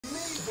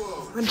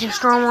Winter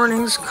storm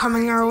warnings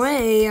coming our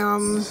way.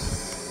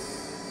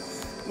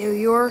 New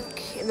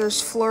York,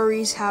 there's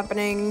flurries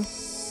happening.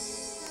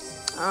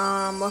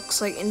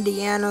 Looks like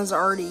Indiana's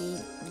already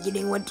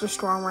getting winter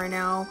storm right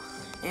now,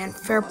 and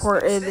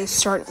Fairport is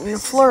starting a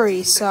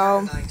flurry.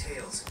 So,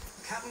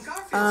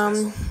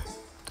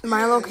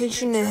 my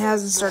location, it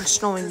hasn't started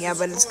snowing yet,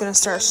 but it's gonna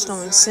start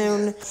snowing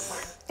soon.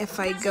 If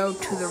I go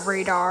to the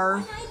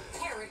radar,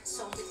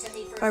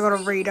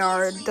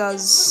 it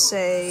does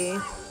say.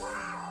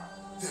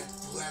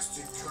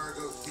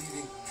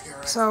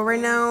 So right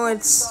now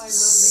it's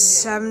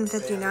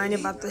 7:59,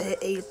 about to hit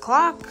 8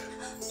 o'clock.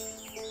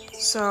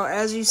 So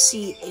as you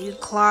see, 8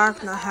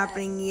 o'clock, not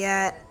happening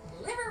yet.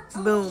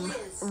 Boom.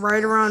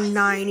 Right around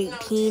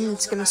 9:18,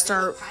 it's gonna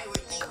start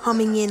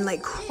coming in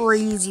like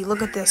crazy.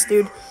 Look at this,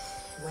 dude.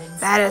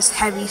 That is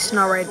heavy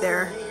snow right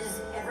there.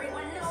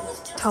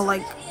 Till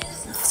like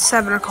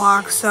 7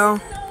 o'clock, so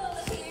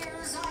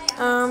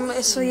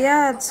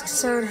yeah, it's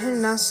started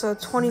hitting us, so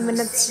 20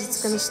 minutes,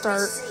 it's gonna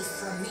start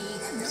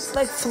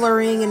like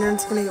flurrying, and then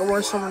it's gonna get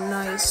worse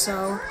overnight.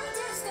 So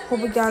hope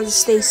you guys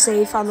stay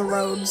safe on the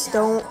roads.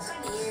 Don't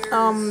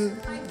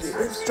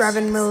drive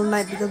in the middle of the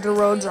night, because the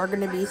roads are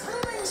gonna be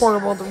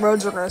horrible. The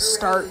roads are gonna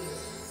start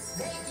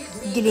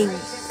getting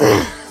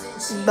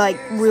like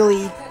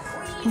really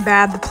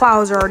bad. The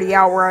plows are already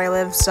out where I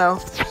live, so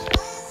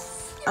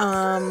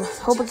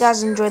hope you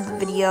guys enjoyed the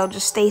video.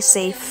 Just stay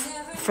safe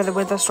for the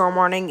winter storm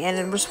warning,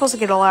 and we're supposed to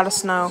get a lot of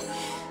snow,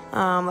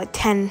 like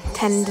 10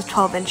 to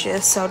 12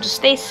 inches, so just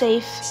stay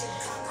safe.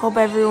 Hope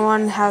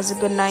everyone has a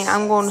good night.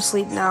 I'm going to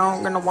sleep now.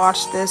 I'm gonna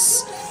watch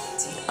this,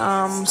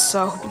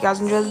 so hope you guys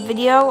enjoyed the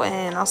video,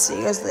 and I'll see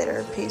you guys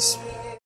later. Peace.